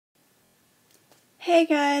Hey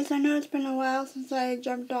guys, I know it's been a while since I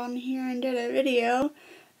jumped on here and did a video.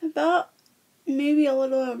 About maybe a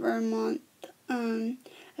little over a month. I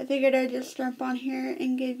figured I'd just jump on here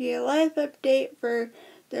and give you a life update for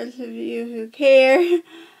those of you who care.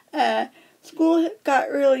 School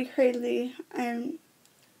got really crazy. I'm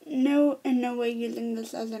in no way using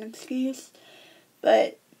this as an excuse,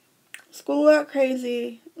 but school got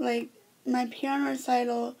crazy. Like, my piano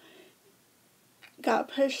recital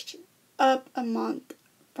got pushed up a month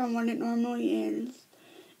from what it normally is,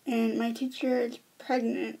 and my teacher is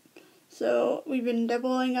pregnant, so we've been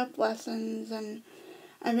doubling up lessons, and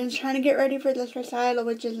I've been trying to get ready for this recital,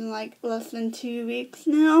 which is in like less than 2 weeks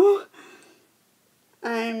now.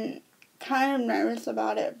 I'm kind of nervous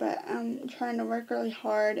about it, but I'm trying to work really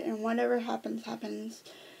hard, and whatever happens, happens.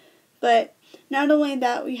 But not only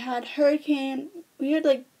that, we had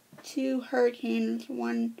like 2 hurricanes,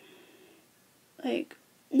 one like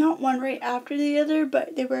not one right after the other,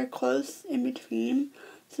 but they were close in between.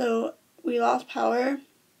 So we lost power.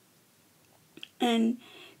 And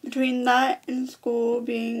between that and school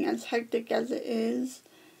being as hectic as it is,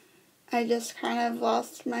 I just kind of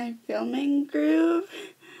lost my filming groove.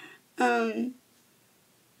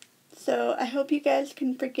 So I hope you guys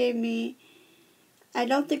can forgive me. I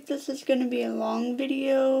don't think this is going to be a long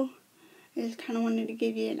video. I just kind of wanted to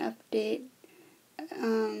give you an update.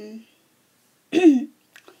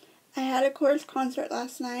 I had a chorus concert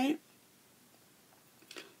last night.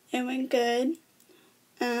 It went good.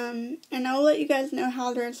 And I'll let you guys know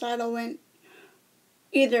how the recital went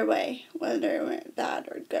either way, whether it went bad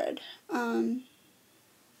or good.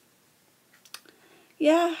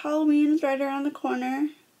 Yeah, Halloween's right around the corner.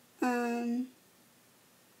 Oh,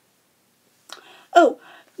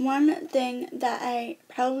 one thing that I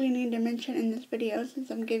probably need to mention in this video, since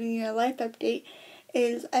I'm giving you a life update,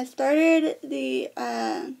 is I started the,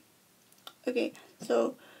 okay,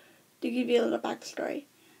 so to give you a little backstory,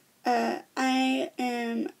 I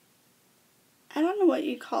don't know what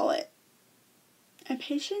you call it, a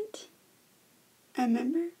patient? A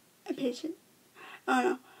member? A patient? I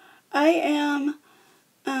don't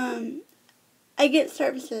know. I get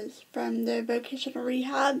services from the vocational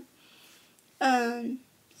rehab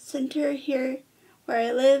center here where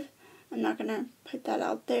I live. I'm not gonna put that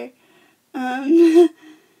out there. And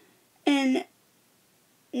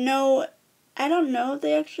no, I don't know if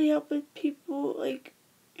they actually help with people like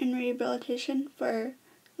in rehabilitation for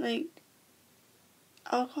like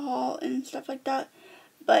alcohol and stuff like that,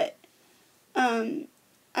 but I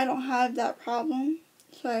don't have that problem,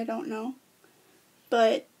 so I don't know.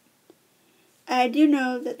 But I do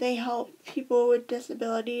know that they help people with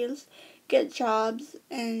disabilities get jobs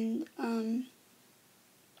and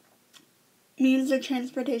means of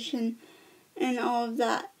transportation and all of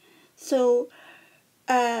that. So,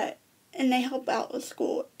 and they help out with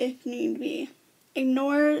school if need be.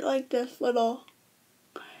 Ignore like this little,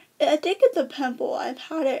 I think it's a pimple. I've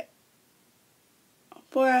had it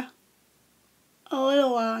for a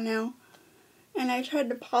little while now, and I tried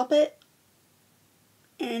to pop it,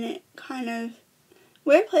 and it kind of,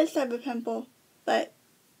 weird place to have a pimple, but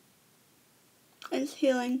it's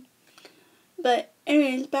healing. But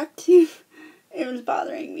anyways, back to, it was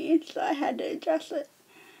bothering me, so I had to address it.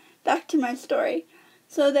 Back to my story.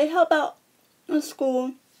 So they help out with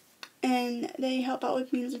school, and they help out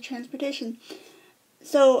with means of transportation.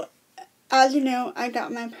 So, as you know, I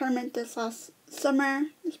got my permit this past summer,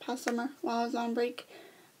 while I was on break.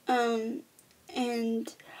 And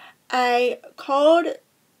I called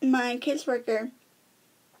my caseworker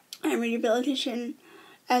at rehabilitation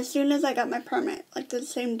as soon as I got my permit, like the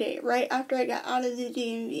same day, right after I got out of the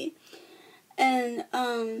DMV. And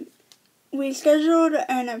we scheduled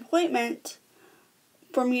an appointment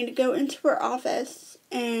for me to go into her office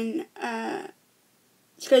and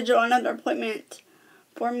schedule another appointment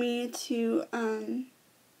for me to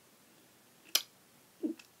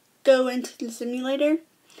go into the simulator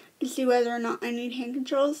to see whether or not I need hand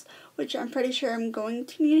controls, which I'm pretty sure I'm going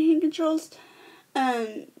to need hand controls.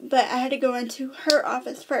 But I had to go into her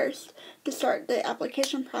office first to start the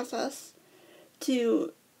application process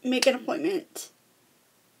to make an appointment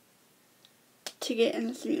to get in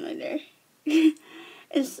the simulator.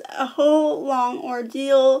 It's a whole long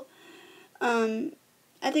ordeal. I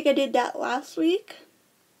think I did that last week.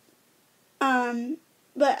 But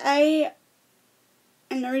and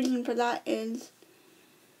the reason for that is,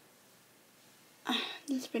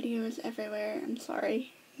 this video is everywhere, I'm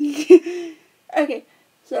sorry. Okay,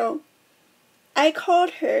 so, I called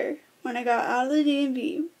her when I got out of the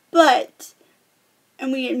DMV,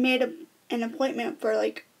 and we had made an appointment for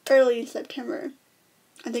early September.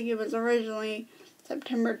 I think it was originally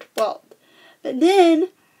September 12th. But then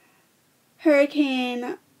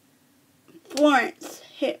Hurricane Florence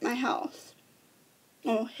hit my house.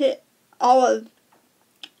 Well, hit all of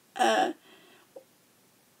the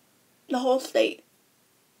whole state,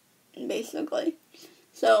 basically.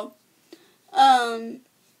 So,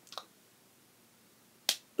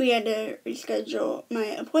 we had to reschedule my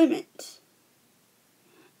appointment.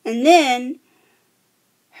 And then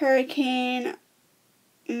Hurricane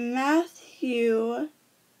Matthew,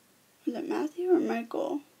 was it Matthew or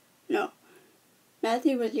Michael? No,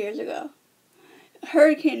 Matthew was years ago.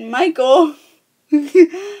 Hurricane Michael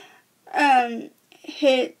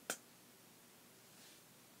hit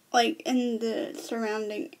like in the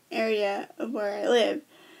surrounding area of where I live.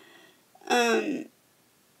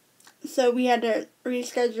 So we had to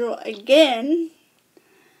reschedule again,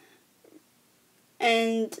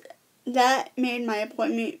 and that made my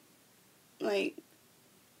appointment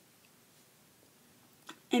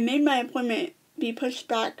be pushed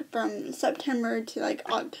back from September to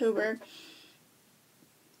October.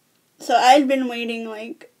 So I had been waiting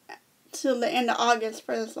till the end of August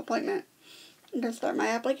for this appointment to start my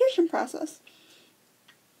application process.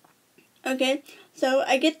 Okay, so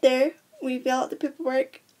I get there, we fill out the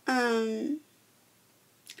paperwork, and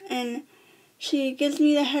she gives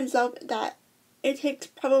me the heads up that it takes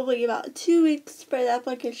probably about 2 weeks for the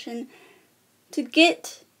application to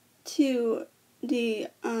get to the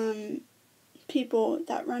people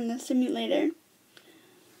that run the simulator.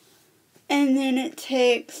 And then it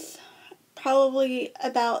takes probably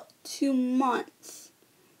about 2 months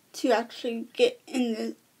to actually get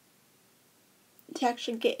in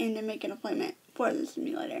to make an appointment for the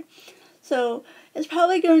simulator. So it's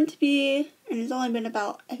probably going to be, and it's only been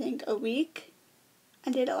about, I think, a week.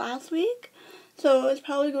 I did it last week. So it's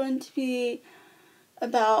probably going to be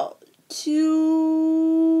about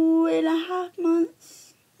 2.5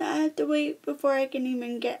 months that I have to wait before I can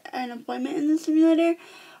even get an appointment in the simulator,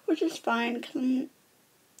 which is fine because I'm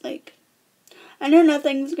I know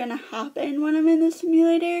nothing's gonna happen when I'm in the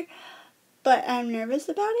simulator, but I'm nervous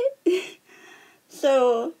about it.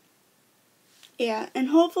 So, yeah, and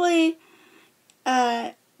hopefully,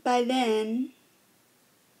 by then,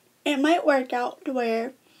 it might work out to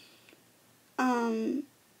where, by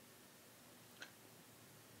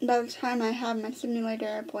the time I have my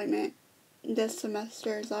simulator appointment, this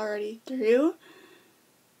semester is already through.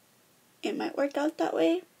 It might work out that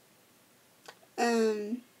way.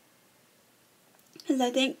 Because I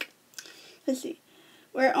think, let's see,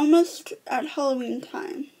 we're almost at Halloween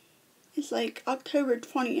time. It's October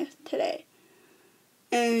 20th today.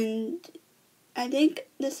 And I think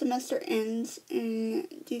the semester ends in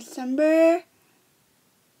December.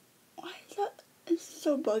 Why is that? It's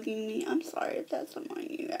so bugging me. I'm sorry if that's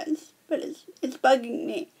annoying you guys, but it's bugging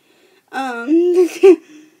me.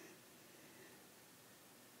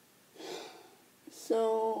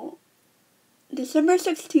 So December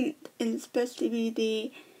 16th is supposed to be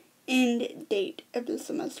the end date of the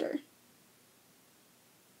semester.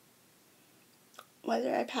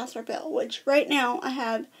 Whether I pass or fail, which right now I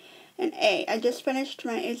have an A. I just finished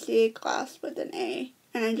my ACA class with an A,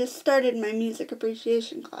 and I just started my music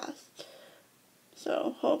appreciation class.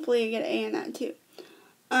 So hopefully I get an A in that too.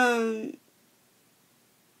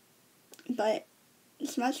 But the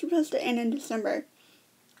semester's supposed to end in December,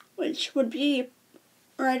 which would be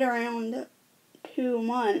right around 2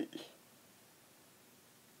 months.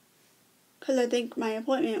 Because I think my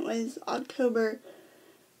appointment was October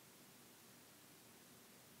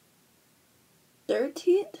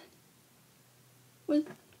 13th with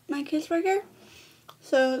my caseworker.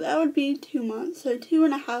 So that would be 2 months. So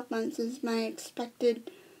 2.5 months is my expected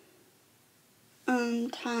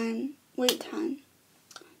wait time.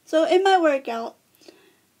 So it might work out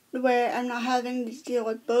where I'm not having to deal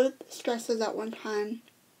with both stresses at one time.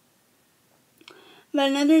 But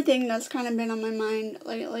another thing that's kind of been on my mind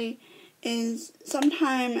lately is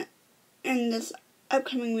sometime in this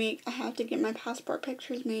upcoming week I have to get my passport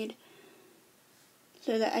pictures made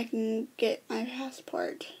so that I can get my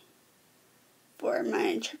passport for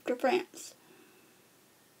my trip to France.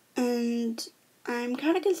 And I'm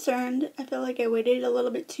kind of concerned. I feel like I waited a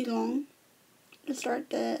little bit too long to start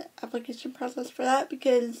the application process for that,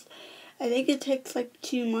 because I think it takes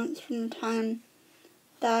 2 months from the time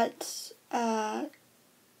that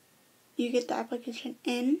you get the application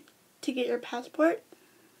in to get your passport,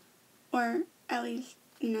 or at least,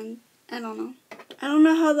 I don't know. I don't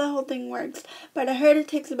know how the whole thing works, but I heard it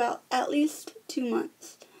takes about at least 2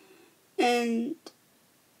 months. And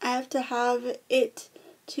I have to have it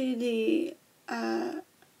to the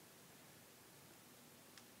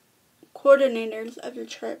coordinators of your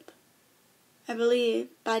trip I believe,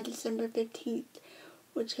 by December 15th,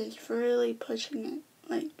 which is really pushing it.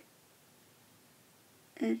 Like,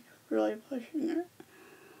 it's really pushing it.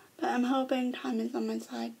 But I'm hoping time is on my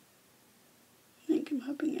side. Like, I'm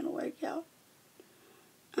hoping it'll work out.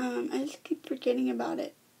 I just keep forgetting about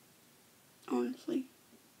it, honestly.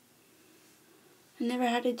 I never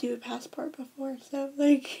had to do a passport before, so,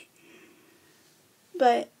 like,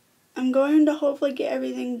 but I'm going to hopefully get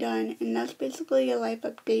everything done, and that's basically a life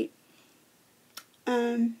update.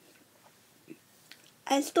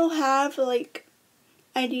 I still have, like,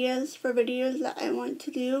 ideas for videos that I want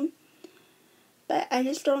to do, but I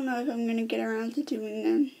just don't know if I'm going to get around to doing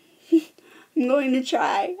them. I'm going to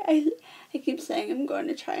try. I keep saying I'm going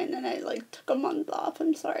to try, and then I, like, took a month off.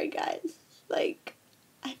 I'm sorry, guys. Like,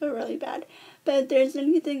 I feel really bad. But if there's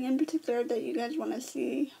anything in particular that you guys want to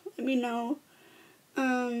see, let me know.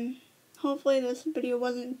 Hopefully this video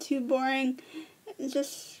wasn't too boring. It's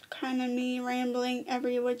just kind of me rambling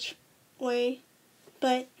every which way.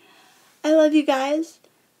 But I love you guys.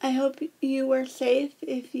 I hope you were safe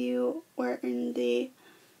if you were in the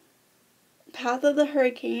path of the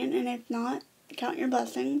hurricane, and if not, count your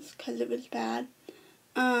blessings, because it was bad.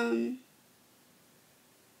 I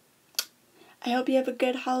hope you have a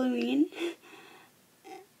good Halloween.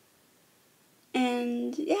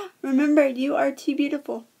 And yeah, remember, you are too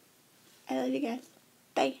beautiful. I love you guys.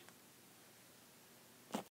 Bye.